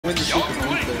win the secret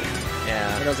refit.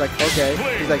 Yeah. And I was like, okay.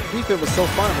 He's like, refit was so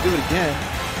fun, I'm gonna do it again.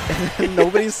 And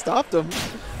nobody stopped him.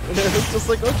 And it was just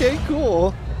like, okay,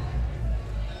 cool.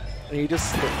 And he just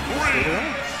stayed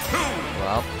around.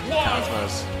 Well,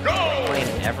 Cosmos playing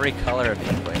every color of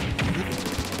Inkling.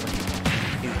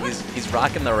 He's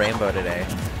rocking the rainbow today.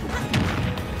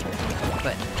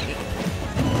 But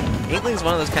Inkling's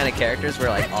one of those kind of characters where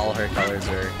like all her colors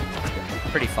are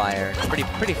pretty fire,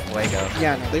 pretty fuego.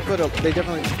 Yeah, no, they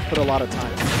definitely put a lot of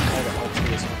time into all the art to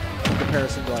this one in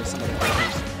comparison to like some of the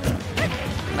others.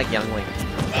 Like Youngling.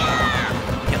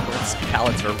 Youngling's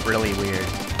palettes are really weird.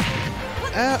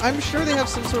 I'm sure they have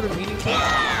some sort of meaning to it.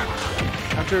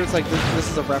 I'm sure it's like this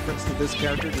is a reference to this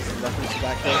character, this is a reference to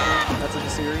that character that's in the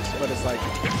series, but it's like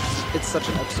it's such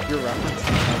an obscure reference.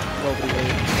 Like nobody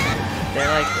really. They're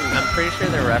like, I'm pretty sure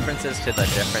they're references to the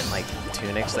different like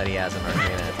tunics that he has in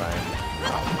Ocarina of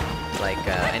Time. Like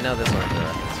I know this one's a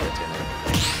reference to a tunic.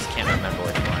 I just can't remember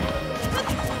which one.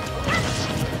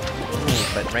 Ooh,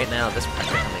 but right now this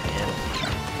pressure coming in,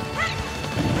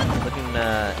 looking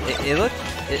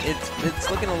it's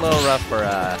looking a little rough for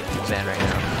Zan right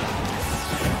now.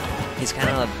 He's kind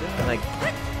of like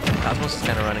Cosmos is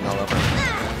kind of running all over him.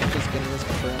 He's just getting this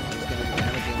confirmed. He's going to be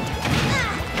managing,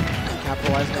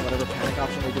 capitalizing on whatever panic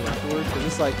option they do afterwards. Because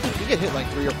it's like you get hit like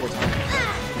 3 or 4 times.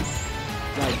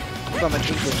 Like from an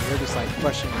Inkling, you're just like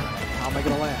questioning, how am I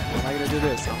going to land? How am I going to do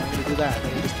this? How am I going to do that? And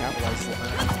then you just capitalize on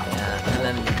that. Yeah, and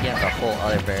then you have the whole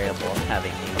other variable of having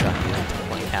ink on you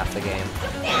like half the game,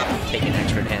 taking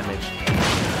extra damage.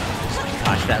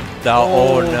 Gosh,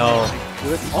 oh no.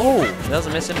 Good. Oh, that was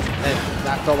a miss.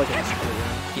 That felt like a miss.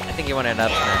 I think he wanted up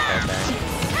smash right there.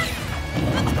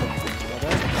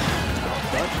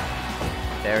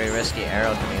 Very risky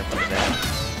arrow coming in from the back.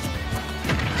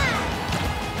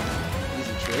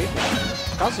 Easy trade.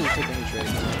 Also, you took any trade.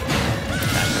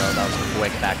 Back throw, that was a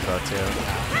quick back throw too.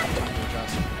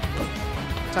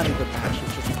 Tiny good match,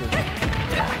 it's just good.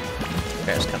 Yeah.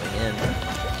 Bear's coming in.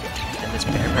 And this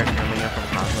bear pressure coming up from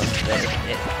Cosmos. I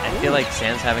feel like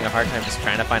Zan's having a hard time just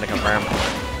trying to find a confirm. Oh.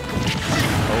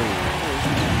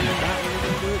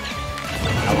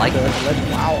 I like the ledge.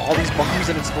 Wow, all these bombs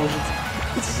and explosions.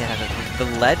 Yeah, the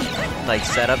ledge like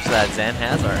setups that Zan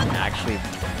has are actually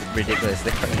ridiculous. They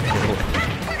are cool.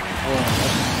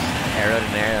 Arrow to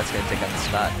Nair, that's gonna take up the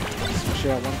spot.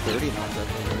 Especially at 130 now,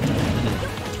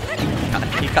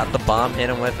 definitely. He caught the bomb,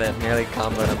 hit him with it, nearly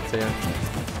comboed him too.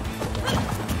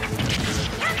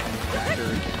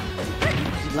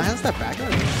 He lands that backer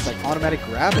and it's like automatic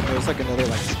grab and there's like another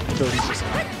like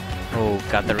 30%. Oh,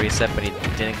 got the reset, but he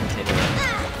didn't continue it.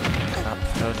 Up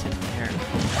throw to Nair.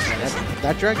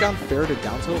 That drag down fair to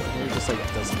down tilt and he just like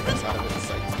doesn't get out of it. It's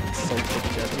like so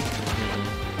tricky.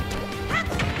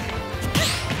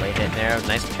 Late hit there,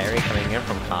 nice parry coming in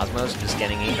from Cosmos, just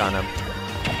getting ink on him.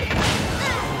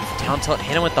 Down tilt,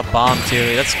 hit him with the bomb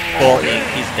too. That's full ink,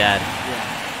 he's dead.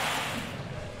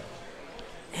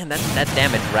 Man, that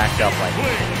damage racked up like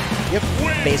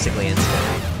basically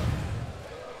instant.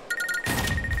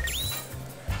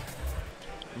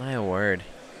 My word.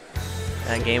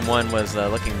 That game 1 was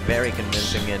looking very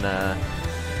convincing in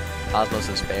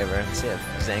Cosmos' favor. Let's see if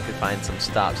Zan could find some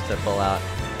stops to pull out.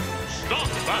 Stop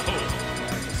the battle!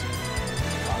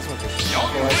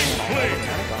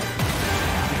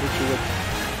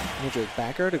 You need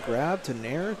backer to grab, to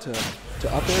nair, to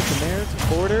up air, to nair, to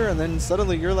forward air, and then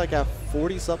suddenly you're like at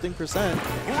 40-something%,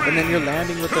 and then you're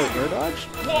landing with the air dodge?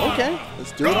 Okay,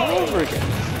 let's do it all over again.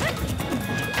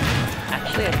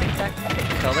 Actually, I think that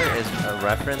color is a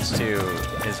reference to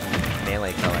his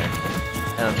melee color.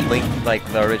 Link, like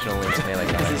the original Link's melee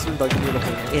color. It's been bugging me the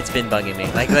whole game. It's been bugging me.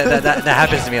 Like that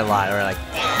happens to me a lot. We're like,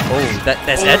 oh,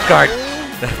 that's edge guard.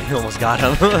 He almost got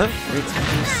him.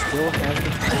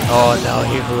 Oh no,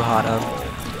 he hoo-hawed him.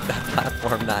 That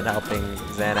platform not helping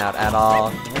Zan out at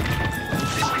all.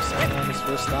 His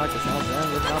first stock is now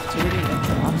Zan with an opportunity and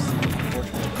drops,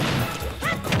 unfortunately.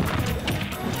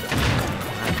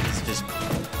 It's just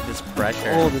this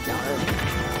pressure. Oh, the down air.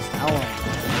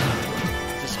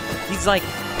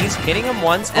 He's hitting him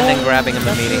once and then grabbing him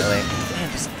immediately. Man,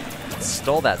 just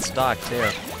stole that stock too.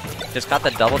 Just got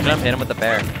the double jump, hit him with the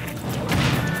bear.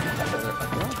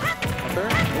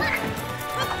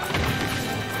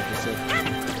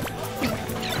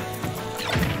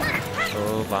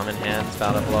 Oh, bomb in hand, it's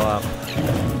about to blow up.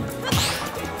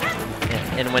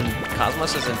 And when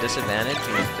Cosmos is in disadvantage,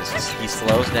 he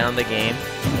slows down the game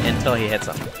until he hits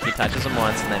him. He touches him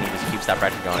once and then he just keeps that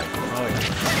pressure going. Oh yeah.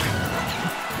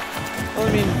 Well, I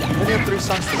mean, when you have 3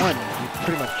 stocks to 1, you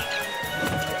pretty much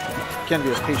can be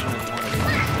as patient as you want to be.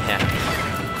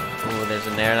 Yeah. Ooh, there's a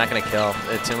nair, not gonna kill.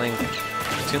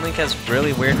 Toon Link has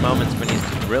really weird moments when he's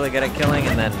really good at killing,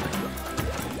 and then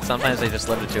sometimes they just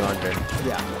live to 200.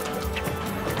 Yeah.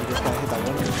 You just gotta hit that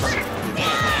one more time.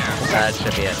 That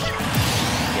should be it.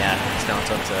 Yeah, it's down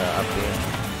tilt to up B.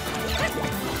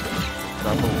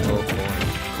 Double low forward.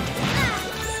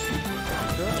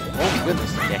 Oh my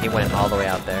goodness. Yeah, he went all the way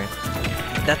out there.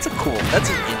 That's an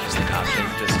interesting option.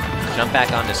 Just jump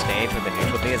back onto stage with the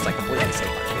neutral B. It's like completely safe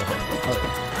on shield.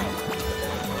 Okay.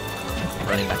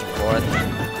 Running back and forth.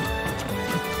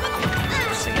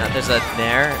 Missing out. There's a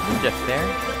nair, diff there.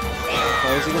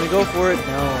 Oh, is he gonna go for it?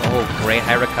 No. Oh, great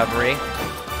high recovery.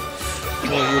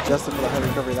 Oh, he adjusted for the high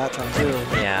recovery that time too.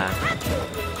 Yeah.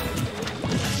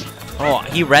 Oh,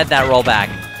 he read that rollback.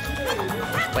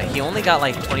 But he only got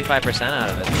like 25% out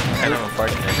of it. Kind of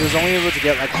unfortunate. He was only able to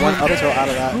get like one up tilt out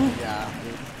of that. Yeah.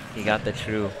 He got the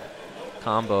true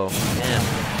combo. Man.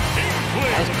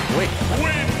 That was quick.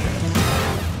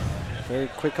 Very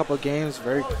quick couple of games.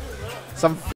 Some